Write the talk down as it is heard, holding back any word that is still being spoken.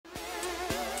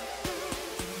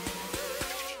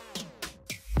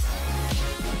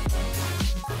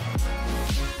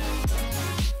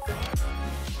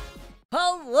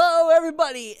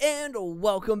everybody, and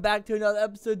welcome back to another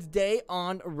episode today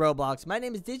on Roblox. My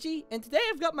name is Digi, and today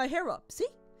I've got my hair up. See?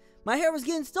 My hair was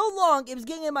getting so long, it was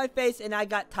getting in my face, and I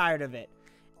got tired of it.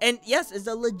 And yes, it's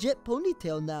a legit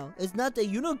ponytail now. It's not the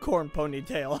unicorn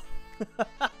ponytail.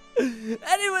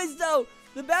 Anyways, though,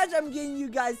 the badge I'm giving you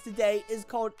guys today is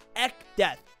called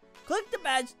ECHDEATH. Click the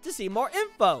badge to see more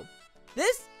info.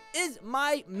 This is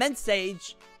my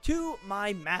message to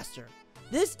my master.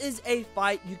 This is a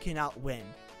fight you cannot win.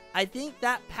 I think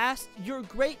that past your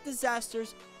great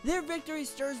disasters, their victory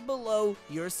stirs below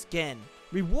your skin.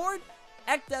 Reward,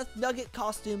 ECHDEATH Nugget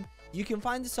costume. You can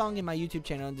find the song in my YouTube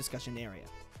channel in the discussion area.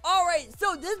 Alright,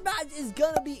 so this badge is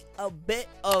gonna be a bit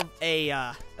of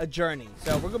a journey.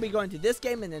 So we're gonna be going to this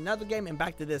game and another game and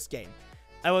back to this game.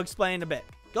 I will explain in a bit.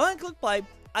 Go ahead and click play.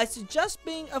 I suggest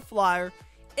being a flyer.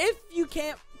 If you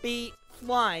can't be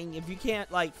flying, if you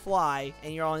can't like fly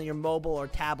and you're on your mobile or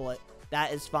tablet,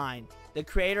 that is fine. The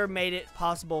creator made it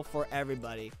possible for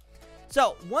everybody.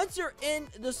 So once you're in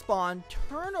the spawn,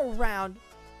 turn around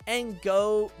and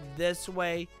go this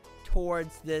way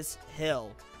towards this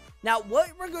hill. Now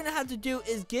what we're going to have to do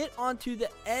is get onto the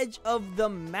edge of the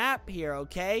map here,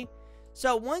 okay?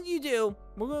 So once you do,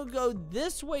 we're going to go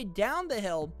this way down the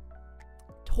hill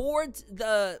towards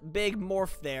the big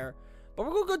morph there. But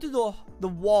we're going to go to the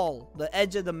wall, the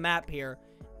edge of the map here,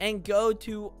 and go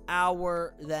to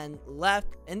our then left.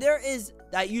 And there is,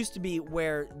 that used to be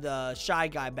where the Shy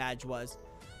Guy badge was.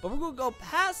 But we're going to go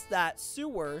past that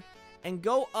sewer and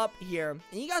go up here.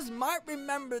 And you guys might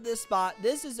remember this spot.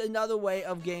 This is another way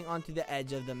of getting onto the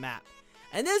edge of the map.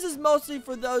 And this is mostly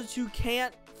for those who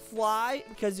can't fly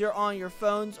because you're on your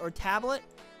phones or tablet.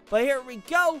 But here we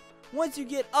go. Once you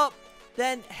get up,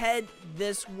 then head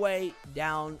this way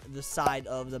down the side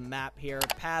of the map here.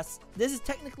 Past, this is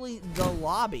technically the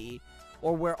lobby,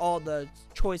 or where all the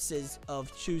choices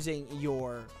of choosing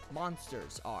your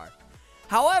monsters are.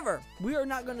 However, we are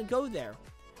not going to go there.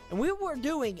 And what we're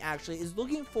doing actually is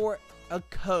looking for a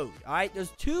code. Alright,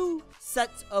 there's two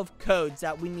sets of codes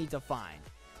that we need to find.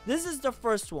 This is the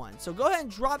first one. So go ahead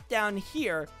and drop down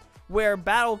here where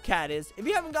Battle Cat is. If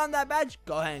you haven't gotten that badge,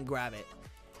 go ahead and grab it.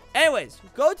 Anyways,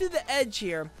 go to the edge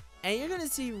here, and you're going to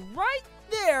see right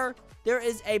there, there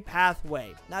is a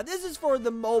pathway. Now, this is for the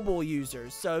mobile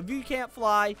users, so if you can't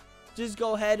fly, just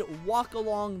go ahead, walk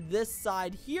along this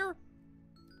side here,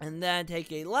 and then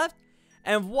take a left,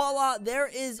 and voila, there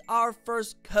is our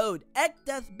first code.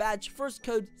 ECHDEATH Badge, first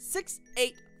code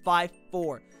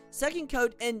 6854. Second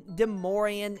code in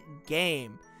Demorian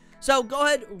Game. So, go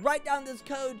ahead, write down this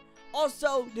code.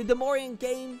 Also, the Demorian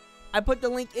Game, I put the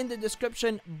link in the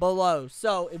description below.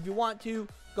 So if you want to,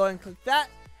 go ahead and click that,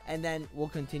 and then we'll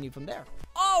continue from there.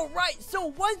 Alright, so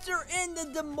once you're in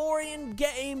the Demorian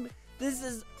Game, this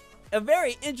is a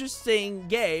very interesting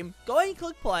game. Go ahead and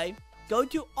click play, go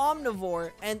to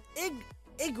Omnivore, and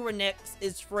ECHDEATH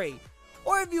is free.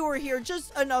 Or if you were here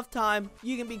just enough time,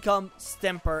 you can become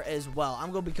Stimper as well.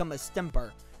 I'm going to become a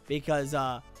Stimper because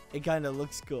it kind of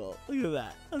looks cool. Look at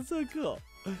that. That's so cool.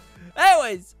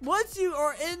 Anyways, once you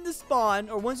are in the spawn,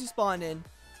 or once you spawn in,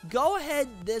 go ahead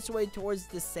this way towards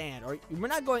the sand. Or we're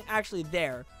not going actually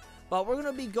there, but we're going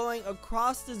to be going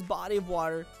across this body of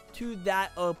water to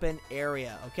that open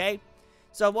area, okay?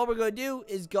 So what we're going to do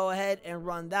is go ahead and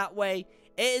run that way.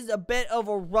 It is a bit of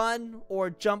a run or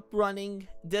jump running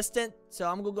distance, so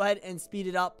I'm going to go ahead and speed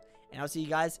it up, and I'll see you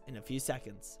guys in a few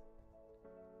seconds.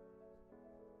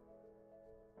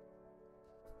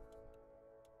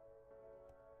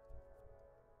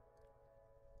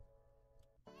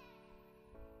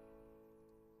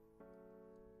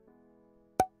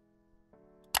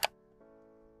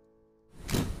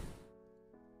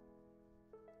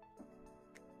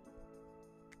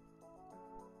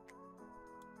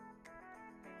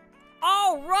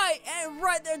 Alright, and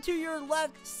right there to your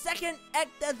left, second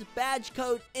ECHDEATH badge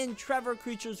code in TREVOR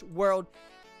CREATURES WORLD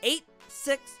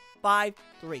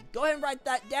 8653. Go ahead and write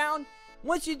that down.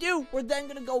 Once you do, we're then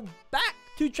going to go back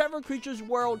to TREVOR CREATURES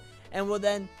WORLD, and we'll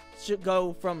then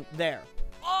go from there.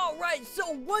 Alright,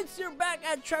 so once you're back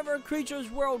at TREVOR CREATURES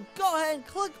WORLD, go ahead and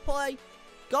click play.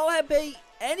 Go ahead and pay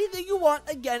anything you want.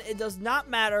 Again, it does not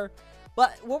matter.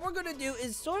 But what we're going to do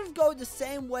is sort of go the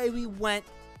same way we went,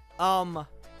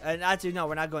 and actually, no,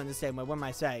 we're not going the same way. What am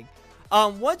I saying?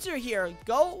 Once you're here,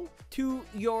 go to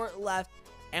your left,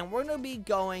 and we're going to be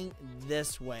going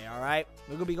this way, alright?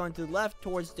 We're going to be going to the left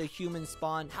towards the human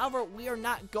spawn. However, we are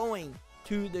not going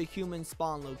to the human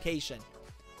spawn location.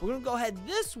 We're going to go ahead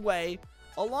this way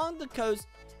along the coast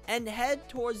and head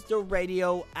towards the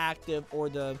radioactive, or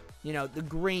the, you know, the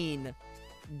green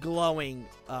glowing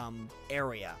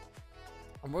area.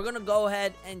 And we're going to go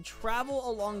ahead and travel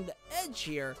along the edge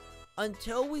here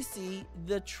until we see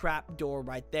the trap door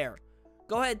right there.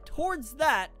 Go ahead towards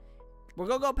that. We're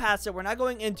going to go past it. We're not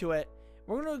going into it.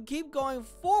 We're going to keep going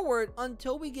forward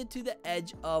until we get to the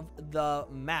edge of the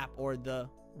map, or the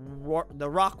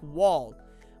rock wall.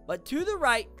 But to the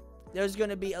right, there's going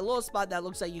to be a little spot that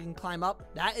looks like you can climb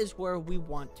up. That is where we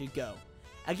want to go.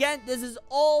 Again, this is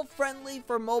all friendly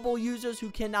for mobile users who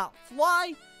cannot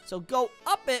fly. So go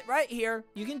up it right here.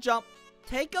 You can jump,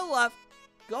 take a left,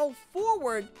 go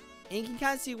forward, and you can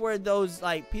kind of see where those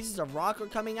like pieces of rock are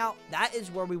coming out. That is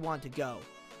where we want to go.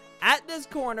 At this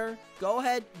corner, go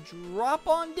ahead, drop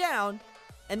on down,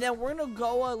 and then we're going to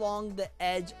go along the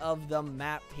edge of the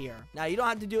map here. Now, you don't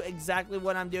have to do exactly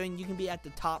what I'm doing. You can be at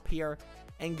the top here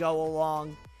and go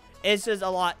along. It's just a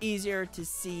lot easier to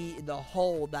see the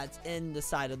hole that's in the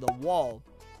side of the wall.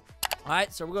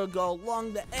 Alright, so we're going to go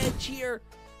along the edge here.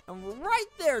 And right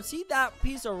there, see that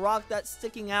piece of rock that's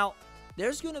sticking out?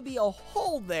 There's going to be a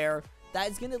hole there that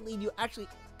is going to lead you actually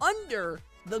under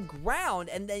the ground.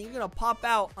 And then you're going to pop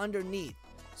out underneath.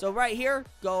 So right here,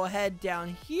 go ahead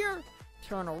down here,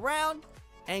 turn around,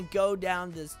 and go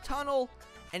down this tunnel.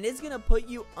 And it's going to put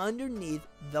you underneath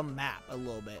the map a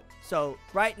little bit. So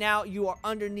right now you are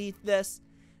underneath this.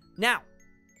 Now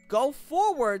go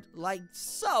forward like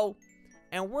so.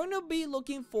 And we're going to be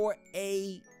looking for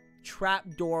a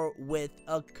trapdoor with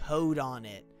a code on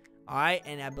it. Alright.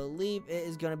 And I believe it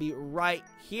is going to be right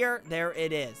here. There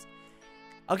it is.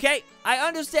 Okay. I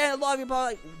understand a lot of you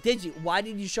probably like, Digi, why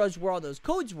did you show us where all those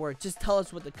codes were? Just tell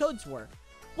us what the codes were.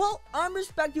 Well, I'm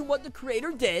respecting what the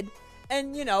creator did.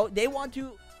 And, you know, they want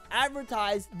to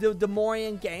advertise the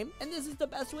Demorian game, and this is the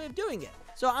best way of doing it.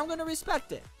 So I'm going to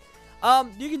respect it.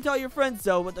 You can tell your friends,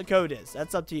 though, what the code is.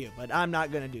 That's up to you, but I'm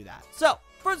not going to do that. So,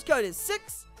 first code is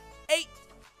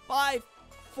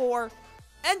 6854,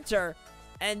 enter,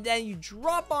 and then you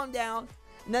drop on down.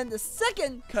 And then the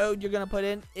second code you're going to put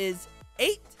in is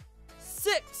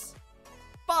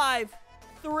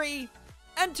 8653,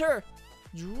 enter,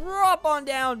 drop on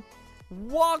down,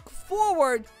 walk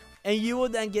forward, and you will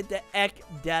then get the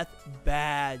ECHDEATH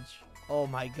badge. Oh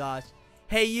my gosh.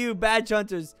 Hey you, badge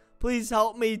hunters. Please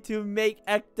help me to make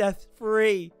ECHDEATH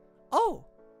free. Oh.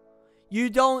 You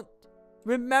don't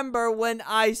remember when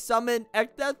I summoned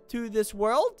ECHDEATH to this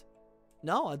world?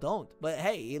 No, I don't. But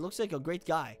hey, he looks like a great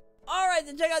guy. Alright,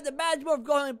 then check out the badge morph.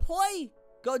 Go ahead and play.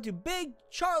 Go to Big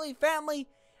Charlie Family.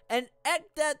 And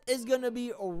ECHDEATH is going to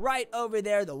be right over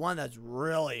there. The one that's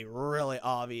really, really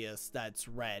obvious. That's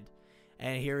red.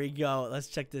 And here we go. Let's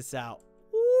check this out.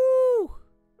 Woo!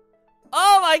 Oh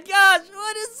my gosh!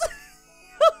 What is...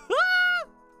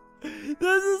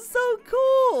 This is so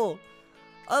cool!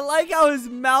 I like how his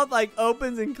mouth like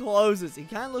opens and closes. He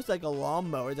kind of looks like a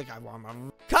lawnmower. He's like,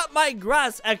 cut my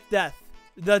grass, ECHDEATH.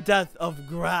 The death of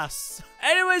grass.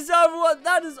 Anyways, everyone,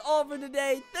 that is all for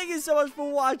today. Thank you so much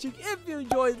for watching. If you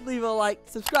enjoyed, leave a like,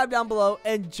 subscribe down below,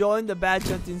 and join the badge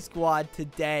hunting squad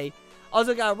today.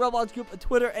 Also got a Roblox group, a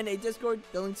Twitter, and a Discord.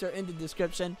 The links are in the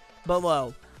description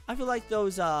below. I feel like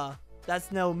those,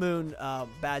 That's No Moon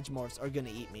badge morphs are gonna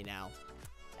eat me now.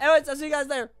 Anyways, I'll see you guys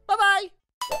later. Bye-bye!